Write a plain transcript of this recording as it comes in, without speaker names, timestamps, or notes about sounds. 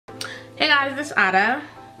Hey guys, this is Ada,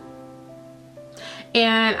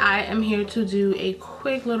 and I am here to do a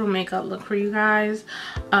quick little makeup look for you guys.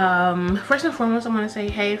 First and foremost, I want to say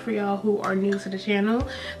hey for y'all who are new to the channel.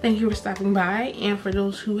 Thank you for stopping by, and for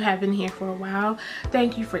those who have been here for a while,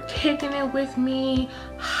 thank you for kicking it with me.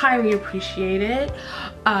 Highly appreciate it.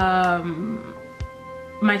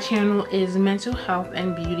 My channel is mental health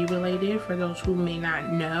and beauty related, for those who may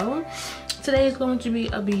not know. Today is going to be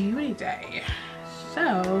a beauty day,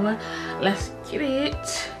 so let's get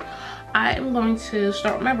it. I am going to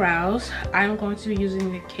start with my brows. I'm going to be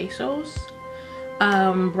using the Quesos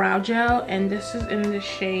brow gel, and this is in the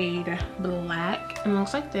shade black. It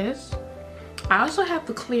looks like this. I also have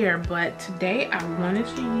the clear, but today I wanted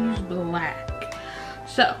to use black.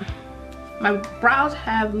 So my brows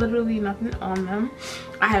have literally nothing on them.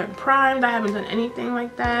 I haven't primed, I haven't done anything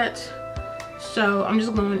like that. So I'm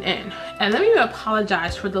just going in. And let me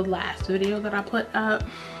apologize for the last video that I put up,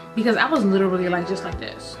 because I was literally like just like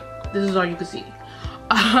this. This is all you can see.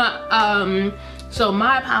 So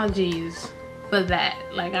my apologies for that.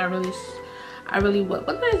 Like I really what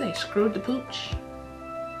do they say? Screwed the pooch?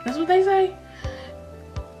 That's what they say?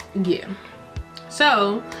 Yeah.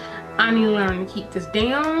 So I need to learn to keep this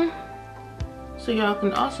down so y'all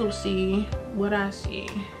can also see what I see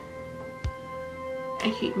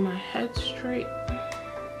and keep my head straight.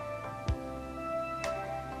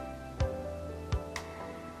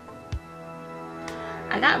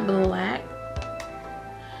 I got black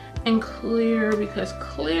and clear, because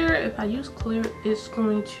clear, if I use clear, it's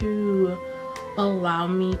going to allow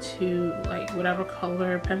me to, like, whatever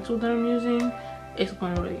color pencil that I'm using, it's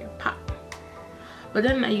going to really pop. But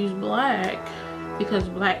then I use black because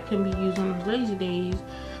black can be used on those lazy days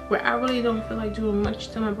where I really don't feel like doing much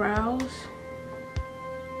to my brows,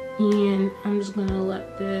 and I'm just gonna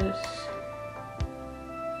let this,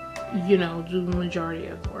 you know, do the majority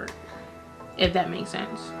of the work, if that makes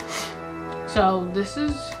sense. So this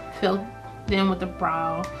is filled in with the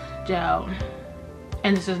brow gel,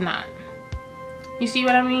 and this is not. You see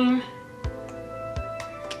what I mean?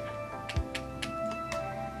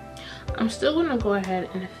 I'm still gonna go ahead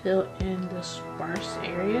and fill in the sparse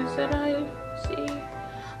areas that I see,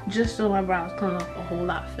 just so my brows come up a whole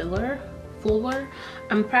lot fuller.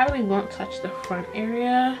 I probably won't touch the front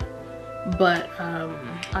area, but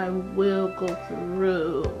I will go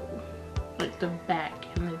through like the back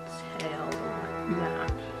and the tail and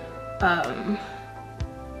whatnot.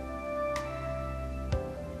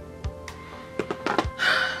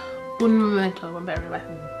 Un momento, my battery life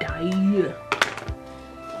died.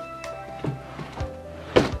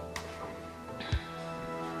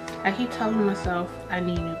 I keep telling myself I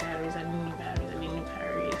need new batteries, I need new batteries, I need new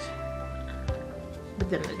batteries. But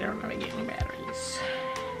then I don't never get new batteries.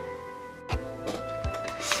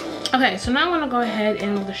 Okay, so now I'm gonna go ahead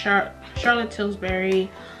and with the Charlotte Tilbury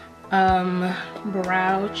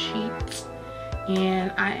brow cheat,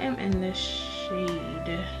 and I am in this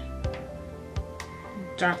shade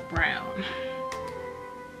dark brown.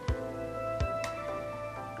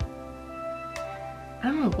 I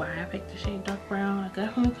don't know why I picked the shade dark brown. I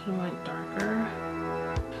definitely could have went darker.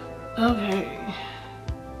 Okay,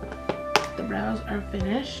 the brows are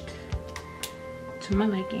finished to my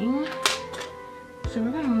liking. So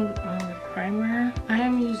we're gonna move on with primer. I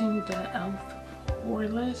am using the e.l.f.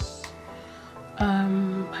 Poreless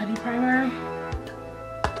putty primer.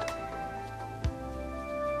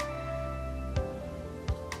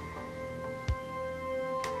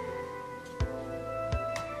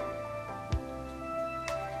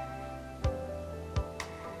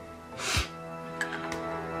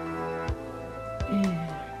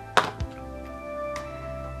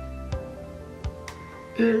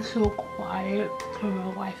 It is so quiet because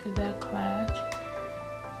my wife is at class.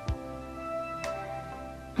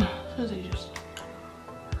 So they just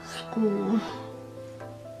school.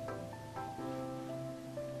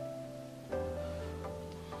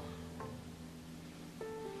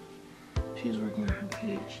 She's working on her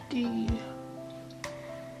PhD,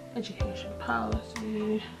 education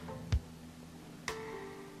policy.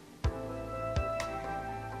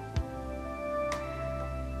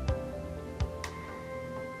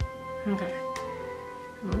 Okay,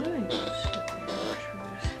 I'm gonna use stippling brush for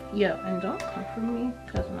this. Yo, and don't come for me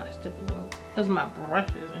because my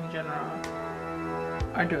brushes in general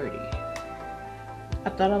are dirty. I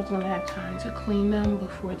thought I was gonna have time to clean them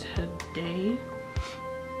before today,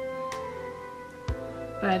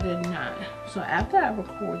 but I did not. So after I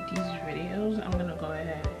record these videos, I'm gonna go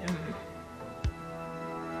ahead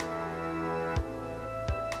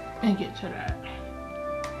and get to that.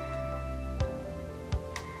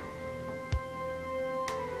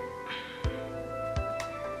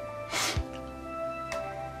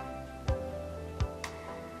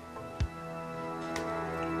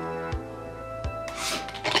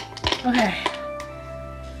 Okay,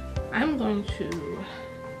 I'm going to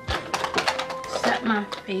set my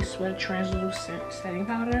face with a translucent setting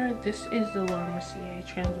powder. This is the Laura Mercier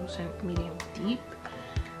translucent medium deep.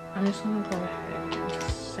 I'm just gonna go ahead and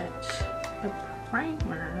set the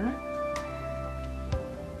primer.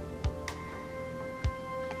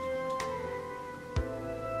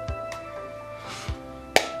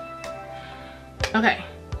 Okay,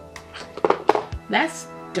 that's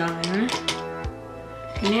done.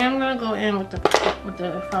 Now I'm gonna go in with the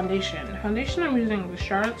foundation. The foundation I'm using the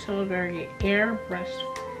Charlotte Tilbury Airbrush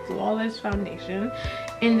Flawless Foundation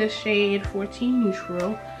in the shade 14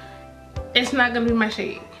 Neutral. It's not gonna be my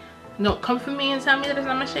shade. Don't come for me and tell me that it's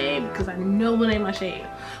not my shade, because I know it ain't my shade.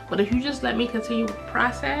 But if you just let me continue with the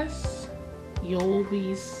process, you'll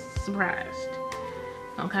be surprised.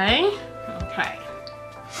 Okay? Okay.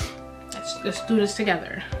 Let's do this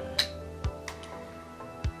together.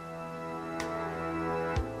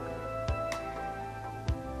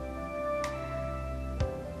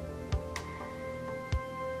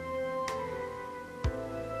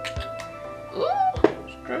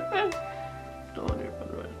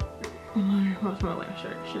 What's my white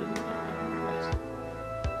shirt?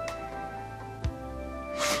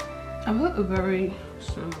 I put a very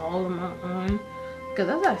small amount on because,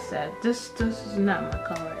 as I said, this is not my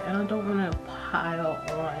color, and I don't want to pile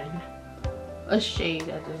on a shade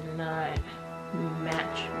that does not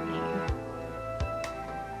match me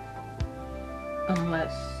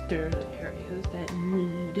unless there's areas that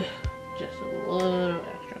need just a little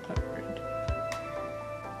extra coverage.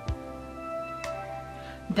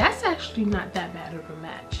 That's actually not that bad of a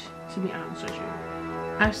match, to be honest with you.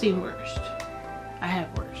 I've seen worse. I have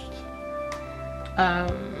worse.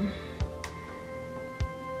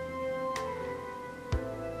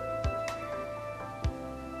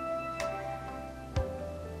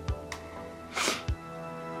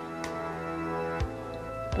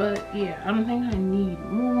 But yeah, I don't think I need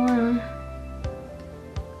more.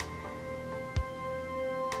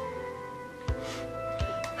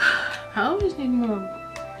 I always need more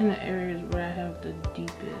in the areas where I have the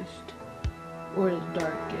deepest or the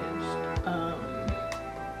darkest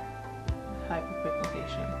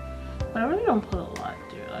hyperpigmentation. But I really don't put a lot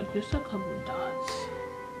there, like just a couple of dots.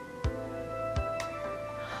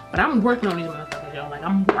 But I'm working on these motherfuckers, y'all. Like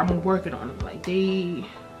I'm working on them. Like I'm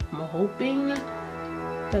hoping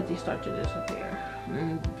that they start to disappear.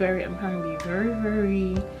 I'm trying to be very,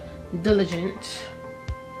 very diligent.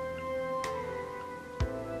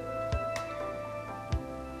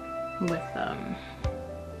 With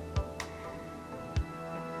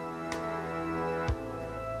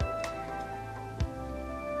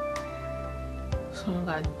so I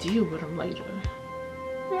gotta deal with them later.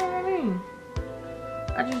 You know what I mean?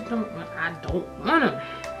 I don't want them.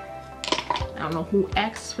 I don't know who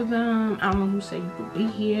asked for them. I don't know who said you could be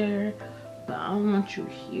here, but I don't want you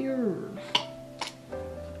here.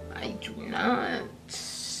 I do not.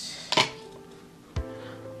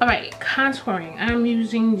 Alright, contouring. I'm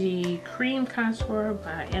using the Cream Contour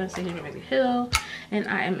by Anastasia Beverly Hills, and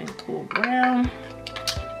I am in Cool Brown.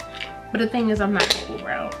 But the thing is, I'm not Cool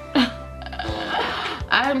Brown.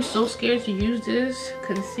 I'm so scared to use this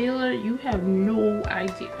concealer. You have no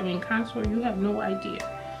idea. I mean, contour, you have no idea.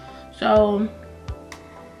 So,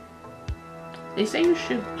 they say you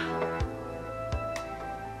should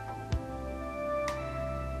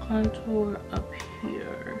contour up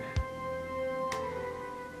here.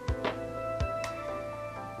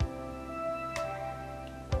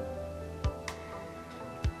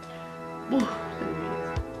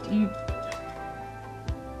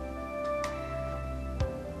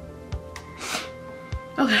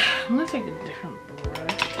 Okay, I'm gonna take a different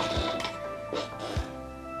brush.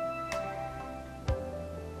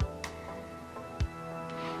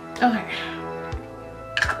 Okay.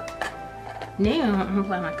 Now I'm gonna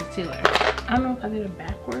apply my concealer. I don't know if I did it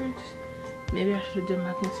backwards. Maybe I should have done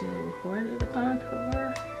my concealer before I did the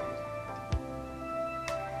contour.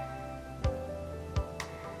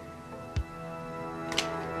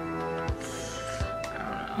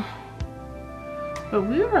 But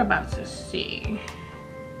we were about to see,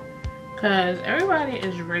 because everybody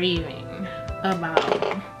is raving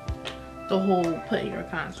about the whole putting your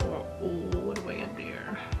contour all the way up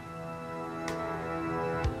there.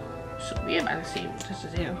 So we're about to see what this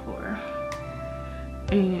is in for.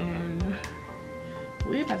 And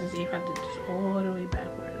we're about to see if I did this all the way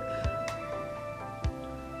backwards.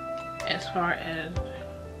 As far as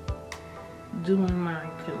doing my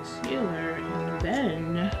concealer, and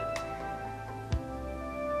then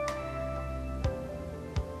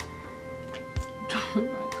oh my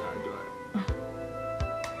god,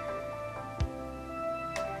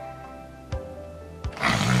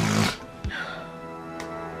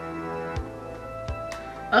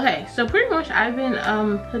 Okay, so pretty much I've been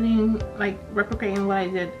putting, like, replicating what I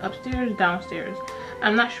did upstairs, downstairs.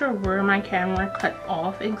 I'm not sure where my camera cut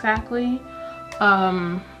off exactly.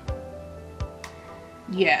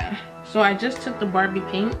 Yeah, so I just took the Barbie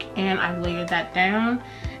pink and I layered that down,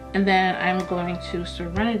 and then I'm going to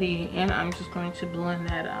Serenity and I'm just going to blend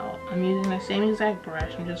that out. I'm using the same exact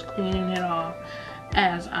brush. I'm just cleaning it off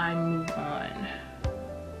as I move on.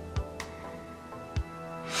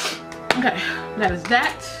 Okay, that is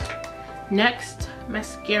that. Next,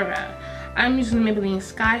 mascara. I'm using Maybelline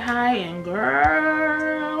Sky High, and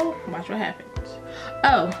girl, watch what happens.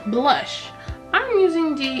 Oh, blush. I'm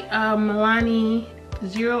using the Milani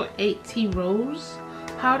 08T Rose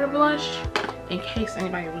powder blush, in case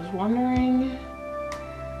anybody was wondering.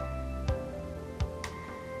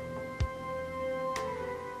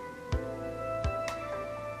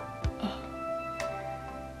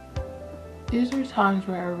 These are times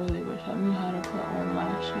where I really wish I knew how to put on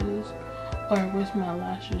lashes, or I wish my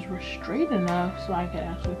lashes were straight enough so I could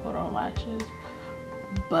actually put on lashes.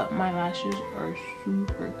 But my lashes are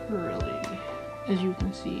super curly, as you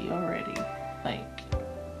can see already. Like,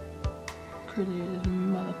 curly as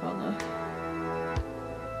motherfucker.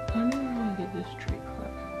 I don't know where I get this treat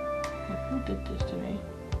from. Like, who did this to me?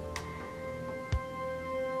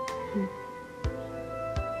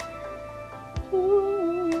 Ooh.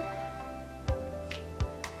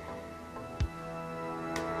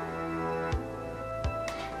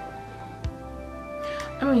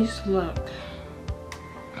 I mean, just look.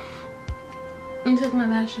 I took my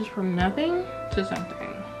lashes from nothing to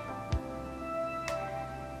something.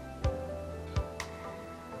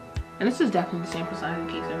 And this is definitely the sample size, in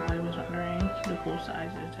case everybody was wondering. The full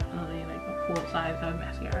size is definitely like a full size of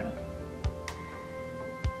mascara.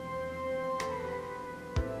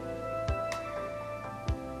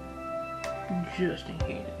 Just in case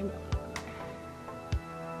anybody was wondering.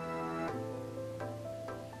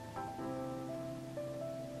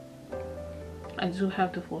 I do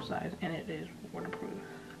have the full size and it is waterproof.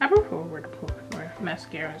 I prefer waterproof for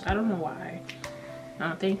mascaras. I don't know why. I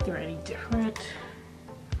don't think they're any different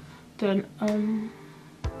than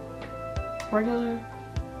regular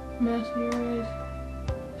mascaras.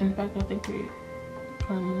 In fact, I think they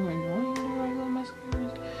are more annoying than regular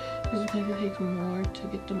mascaras, just because it takes more to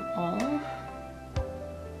get them off. So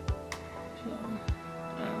I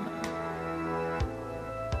don't know.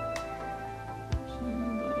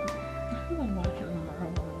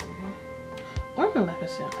 Or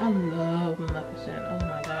Maleficent. I love Maleficent. Oh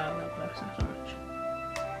my god, I love Maleficent so much.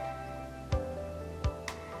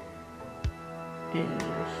 It is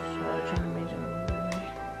such an amazing movie.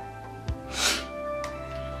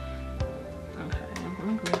 Okay, I'm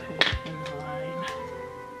gonna go ahead and line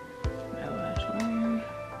my last one.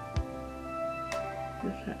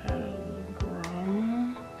 Just to add a little drama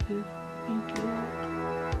to this pinky look.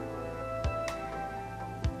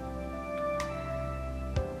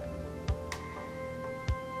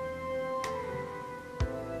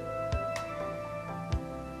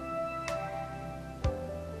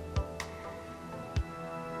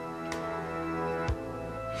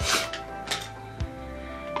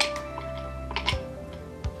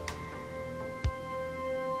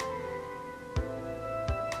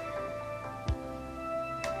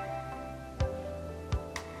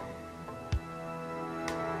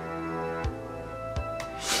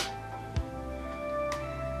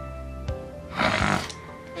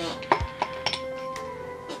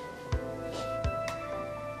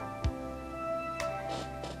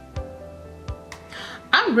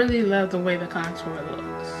 I really love the way the contour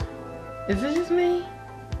looks. Is it just me?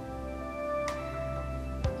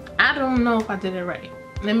 I don't know if I did it right.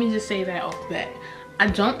 Let me just say that off the bat. I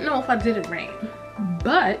don't know if I did it right.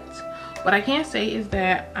 But what I can say is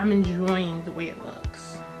that I'm enjoying the way it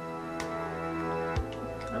looks.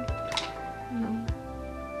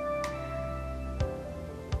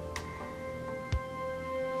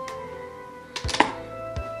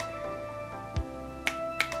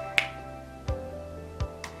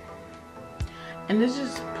 And this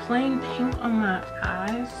is plain pink on my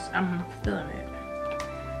eyes. I'm feeling it.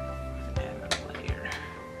 Add a layer.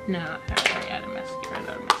 No, I already added mascara.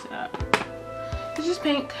 That'll mix it up. It's just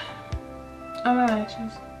pink on my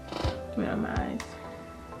lashes. I mean, on my eyes.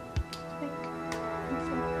 Pink.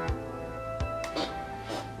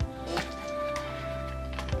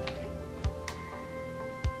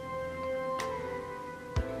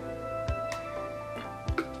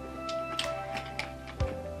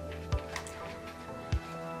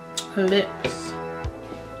 Lips.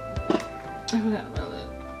 I forgot my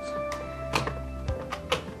lips.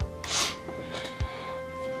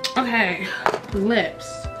 Okay, lips.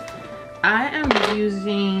 I am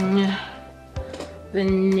using the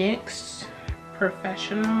NYX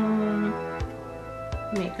Professional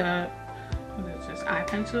Makeup, what is this, eye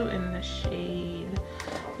pencil in the shade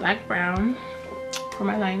Black Brown for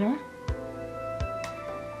my liner.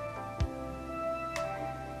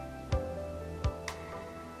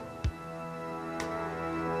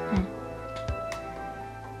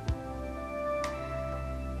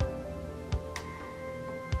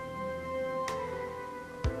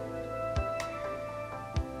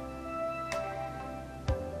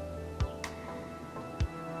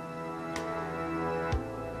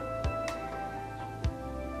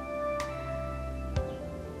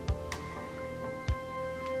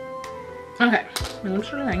 Okay, my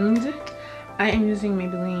lips are lined. I am using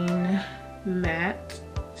Maybelline Matte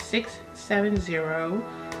 670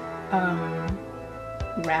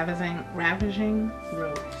 Ravishing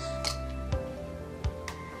Rose.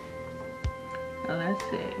 Now let's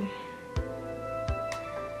see.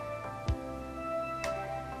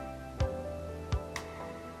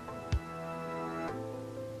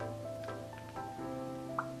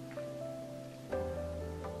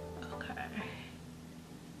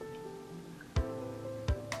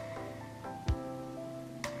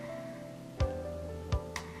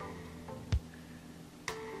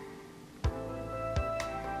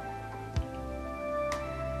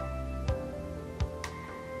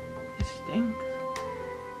 Stinks.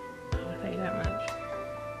 I'll tell you that much.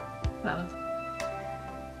 That was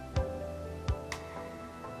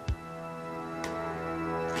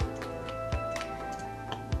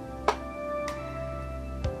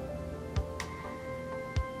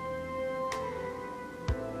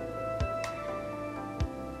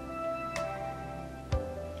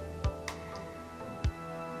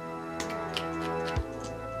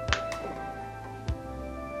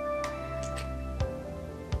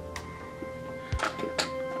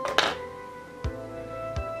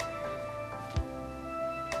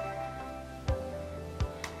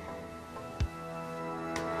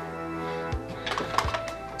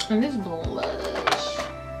and this blush.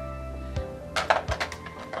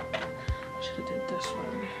 Should have did this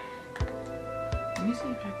one. Let me see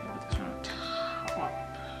if I can put this one on top.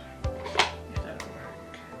 If that'll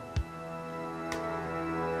work.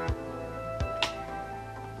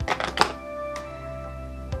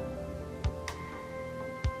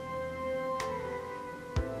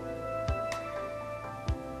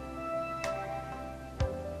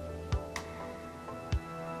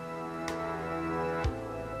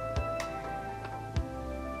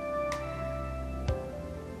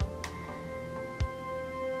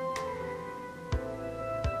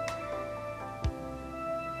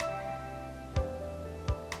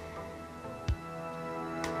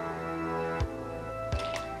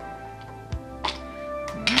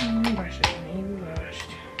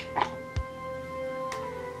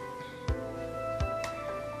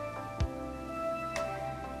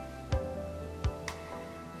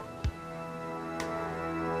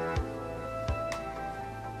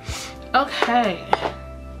 Okay,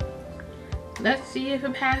 let's see if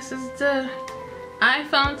it passes the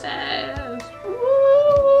iPhone test.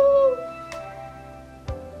 Woo!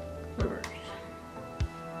 Reverse.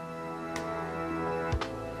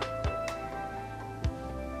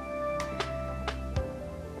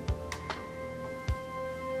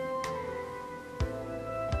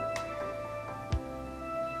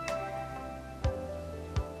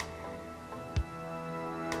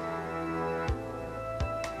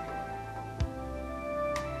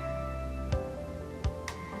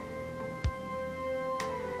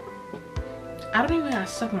 I don't even know how to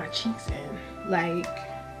suck my cheeks in. Like,